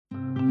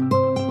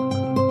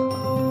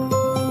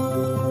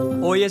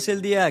Hoy es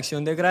el Día de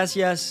Acción de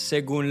Gracias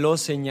según lo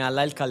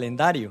señala el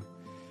calendario.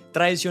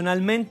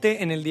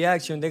 Tradicionalmente, en el Día de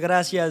Acción de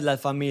Gracias, las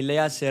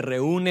familias se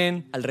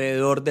reúnen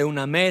alrededor de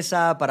una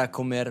mesa para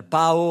comer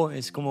pavo,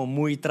 es como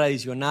muy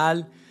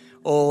tradicional,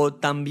 o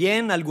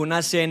también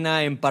alguna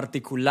cena en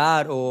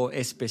particular o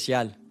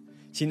especial.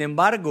 Sin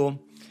embargo,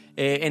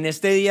 en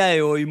este día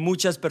de hoy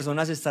muchas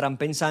personas estarán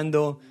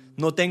pensando: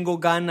 no tengo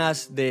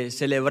ganas de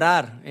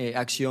celebrar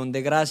acción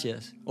de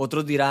gracias.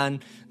 Otros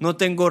dirán: no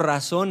tengo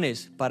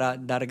razones para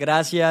dar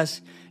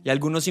gracias. Y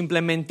algunos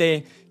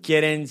simplemente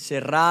quieren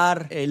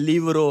cerrar el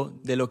libro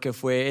de lo que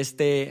fue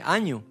este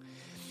año.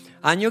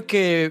 Año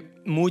que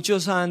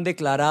muchos han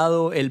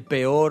declarado el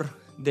peor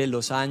de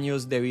los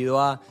años debido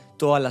a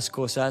todas las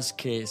cosas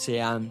que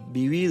se han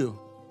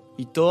vivido.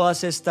 Y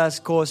todas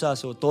estas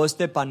cosas o todo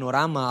este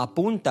panorama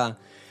apunta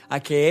a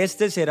que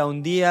este será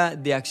un día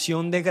de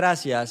acción de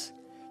gracias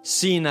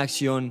sin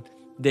acción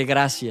de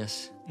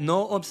gracias.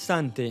 No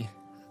obstante,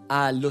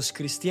 a los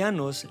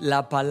cristianos,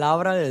 la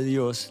palabra de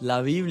Dios,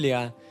 la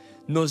Biblia,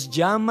 nos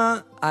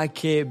llama a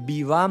que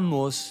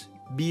vivamos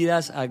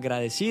vidas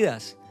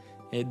agradecidas.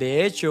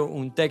 De hecho,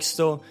 un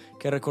texto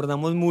que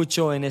recordamos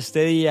mucho en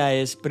este día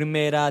es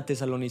 1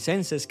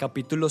 Tesalonicenses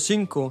capítulo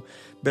 5,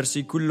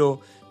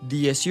 versículo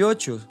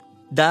 18.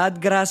 Dad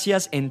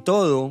gracias en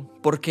todo,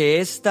 porque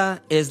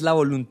esta es la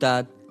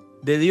voluntad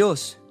de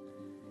Dios.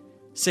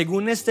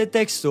 Según este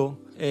texto,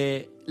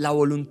 la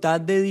voluntad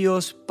de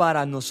Dios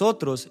para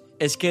nosotros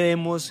es que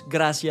demos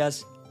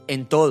gracias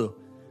en todo.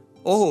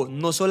 Ojo,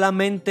 no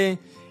solamente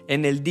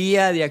en el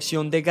día de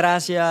acción de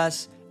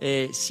gracias,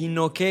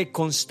 sino que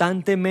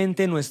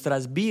constantemente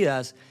nuestras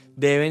vidas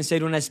deben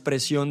ser una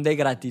expresión de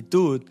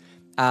gratitud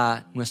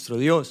a nuestro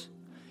Dios.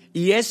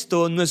 Y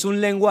esto no es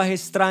un lenguaje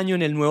extraño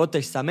en el Nuevo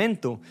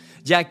Testamento,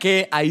 ya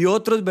que hay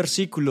otros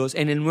versículos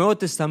en el Nuevo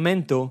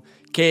Testamento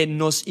que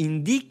nos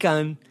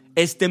indican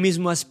este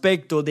mismo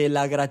aspecto de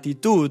la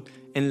gratitud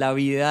en la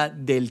vida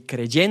del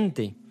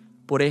creyente.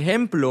 Por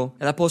ejemplo,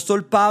 el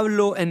apóstol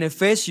Pablo en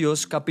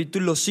Efesios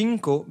capítulo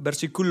 5,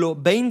 versículo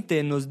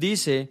 20 nos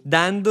dice: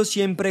 dando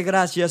siempre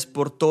gracias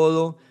por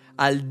todo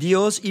al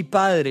Dios y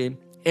Padre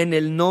en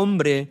el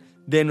nombre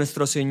de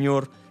nuestro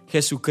Señor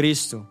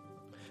Jesucristo.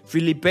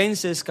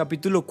 Filipenses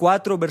capítulo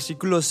 4,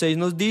 versículo 6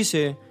 nos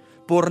dice: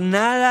 por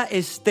nada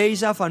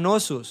estéis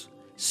afanosos,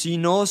 si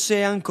no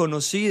sean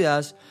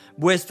conocidas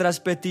vuestras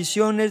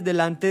peticiones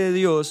delante de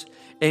Dios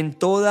en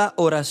toda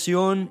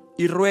oración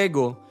y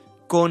ruego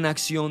con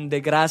acción de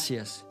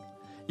gracias.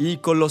 Y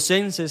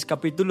Colosenses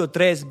capítulo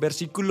 3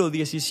 versículo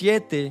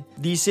 17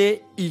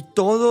 dice: y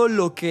todo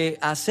lo que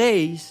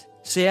hacéis,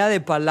 sea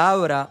de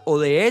palabra o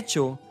de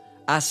hecho,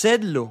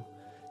 hacedlo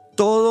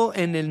todo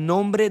en el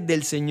nombre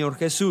del Señor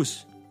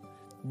Jesús,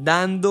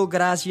 dando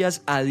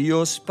gracias a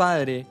Dios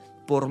Padre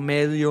por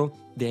medio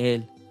de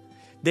Él.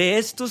 De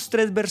estos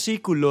 3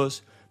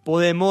 versículos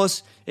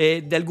podemos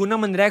de alguna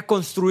manera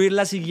construir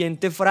la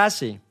siguiente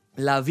frase: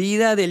 la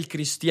vida del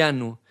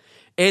cristiano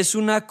es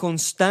una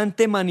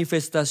constante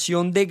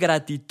manifestación de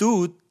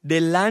gratitud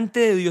delante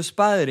de Dios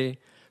Padre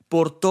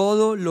por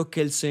todo lo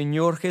que el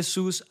Señor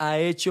Jesús ha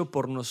hecho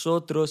por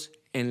nosotros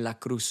en la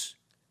cruz.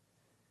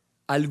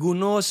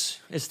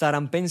 Algunos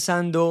estarán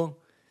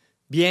pensando: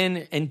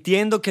 bien,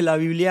 entiendo que la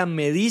Biblia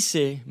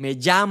me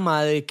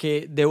llama de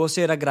que debo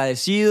ser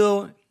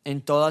agradecido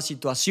en toda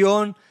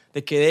situación,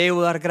 de que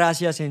debo dar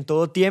gracias en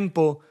todo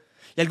tiempo.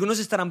 Y algunos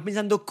estarán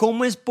pensando: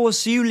 ¿cómo es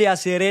posible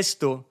hacer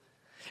esto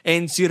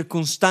en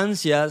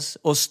circunstancias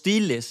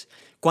hostiles,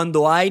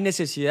 cuando hay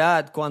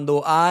necesidad,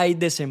 cuando hay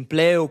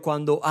desempleo,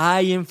 cuando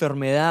hay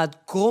enfermedad?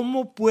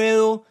 ¿Cómo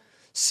puedo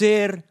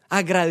ser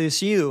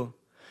agradecido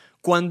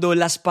cuando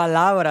las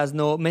palabras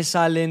no me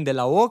salen de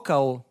la boca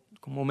o,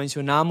 como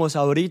mencionábamos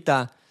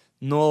ahorita,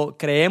 no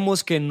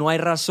creemos que no hay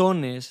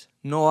razones,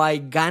 no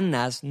hay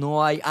ganas,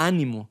 no hay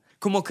ánimo?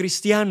 Como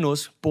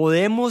cristianos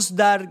podemos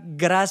dar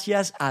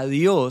gracias a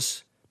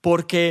Dios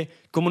porque,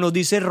 como nos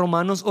dice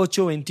Romanos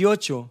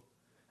 8:28,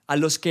 a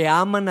los que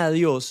aman a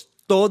Dios,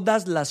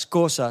 todas las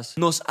cosas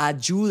nos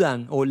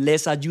ayudan o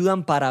les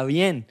ayudan para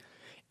bien.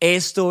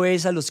 Esto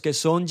es, a los que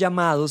son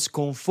llamados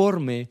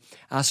conforme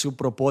a su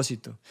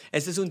propósito.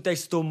 Este es un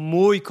texto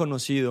muy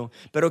conocido,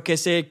 pero que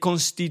se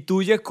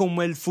constituye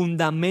como el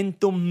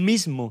fundamento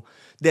mismo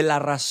de la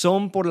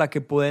razón por la que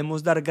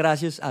podemos dar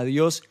gracias a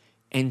Dios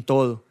en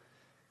todo.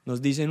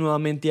 Nos dice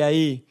nuevamente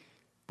ahí: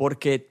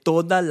 porque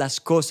todas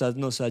las cosas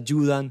nos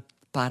ayudan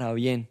para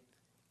bien.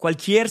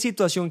 Cualquier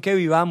situación que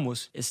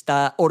vivamos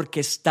está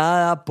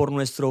orquestada por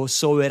nuestro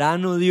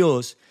soberano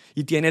Dios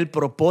y tiene el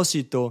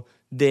propósito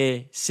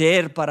de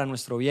ser para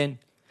nuestro bien.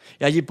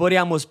 Y allí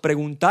podríamos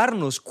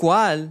preguntarnos: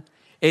 ¿cuál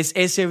es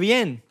ese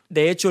bien?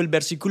 De hecho, el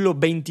versículo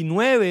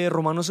 29,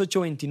 Romanos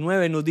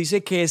 8:29, nos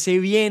dice que ese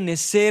bien es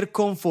ser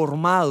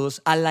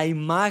conformados a la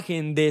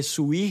imagen de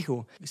su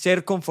Hijo,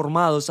 ser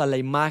conformados a la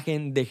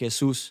imagen de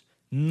Jesús.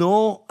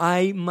 No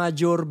hay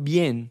mayor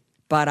bien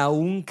para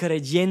un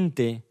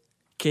creyente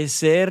que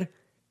ser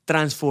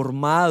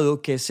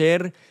transformado, que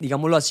ser,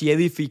 digámoslo así,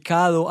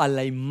 edificado a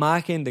la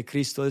imagen de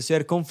Cristo, de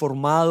ser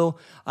conformado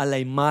a la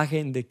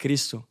imagen de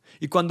Cristo.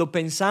 Y cuando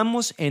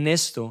pensamos en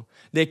esto,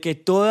 de que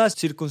toda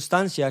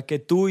circunstancia que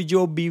tú y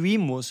yo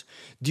vivimos,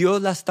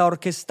 Dios la está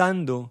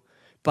orquestando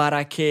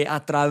para que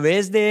a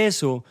través de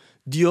eso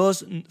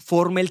Dios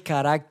forme el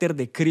carácter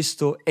de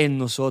Cristo en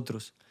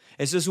nosotros.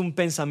 Eso es un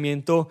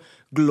pensamiento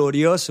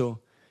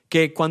glorioso,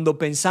 que cuando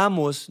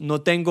pensamos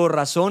no tengo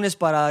razones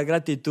para dar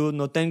gratitud,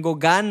 no tengo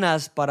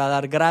ganas para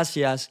dar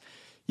gracias,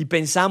 y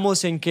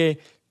pensamos en que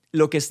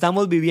lo que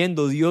estamos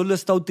viviendo Dios lo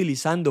está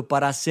utilizando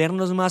para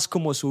hacernos más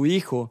como su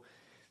Hijo,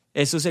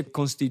 eso se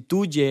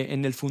constituye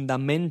en el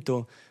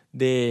fundamento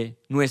de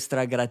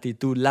nuestra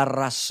gratitud, la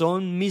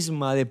razón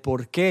misma de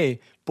por qué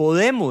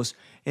podemos,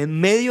 en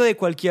medio de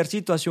cualquier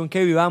situación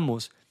que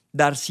vivamos,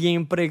 dar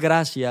siempre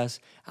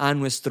gracias a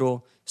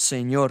nuestro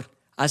Señor.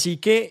 Así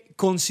que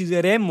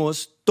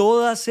consideremos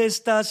todas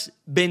estas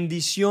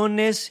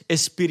bendiciones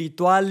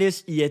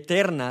espirituales y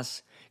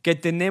eternas que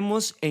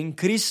tenemos en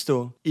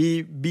Cristo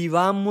y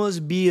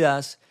vivamos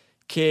vidas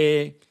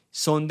que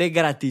son de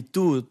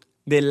gratitud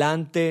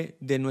delante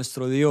de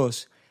nuestro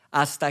Dios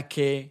hasta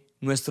que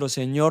nuestro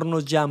Señor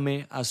nos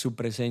llame a su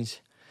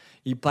presencia.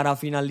 Y para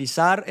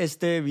finalizar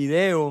este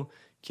video,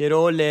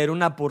 quiero leer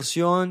una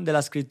porción de la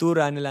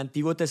Escritura en el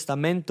Antiguo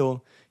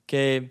Testamento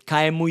que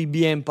cae muy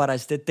bien para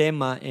este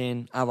tema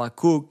en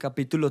Habacuc,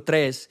 capítulo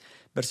 3,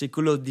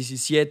 versículos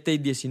 17 y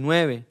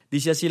 19.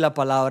 Dice así la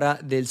palabra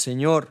del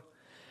Señor: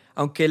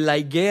 aunque la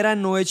higuera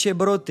no eche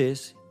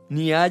brotes,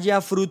 ni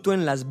haya fruto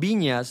en las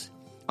viñas,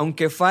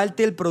 aunque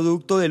falte el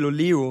producto del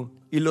olivo,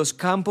 y los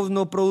campos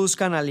no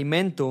produzcan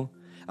alimento,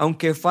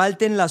 aunque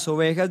falten las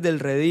ovejas del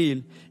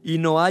redil, y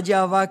no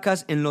haya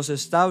vacas en los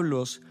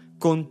establos,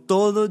 con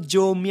todo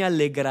yo me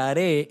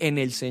alegraré en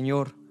el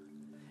Señor.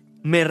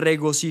 Me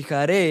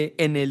regocijaré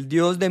en el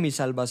Dios de mi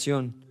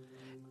salvación.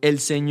 El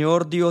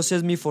Señor Dios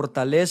es mi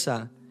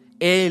fortaleza.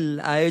 Él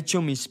ha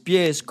hecho mis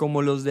pies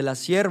como los de las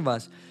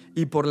ciervas,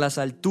 y por las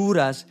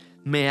alturas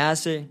me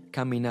hace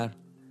caminar.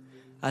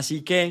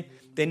 Así que,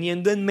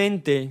 teniendo en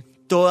mente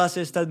todas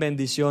estas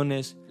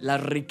bendiciones,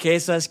 las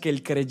riquezas que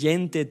el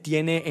creyente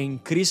tiene en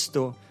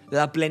Cristo,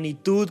 la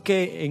plenitud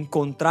que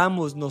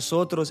encontramos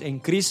nosotros en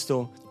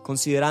Cristo,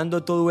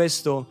 considerando todo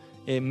esto,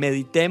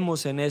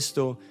 meditemos en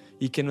esto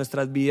y que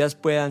nuestras vidas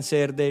puedan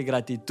ser de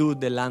gratitud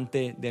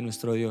delante de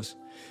nuestro Dios.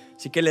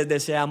 Así que les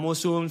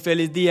deseamos un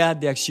feliz día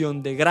de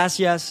acción de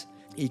gracias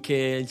y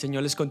que el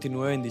Señor les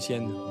continúe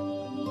bendiciendo.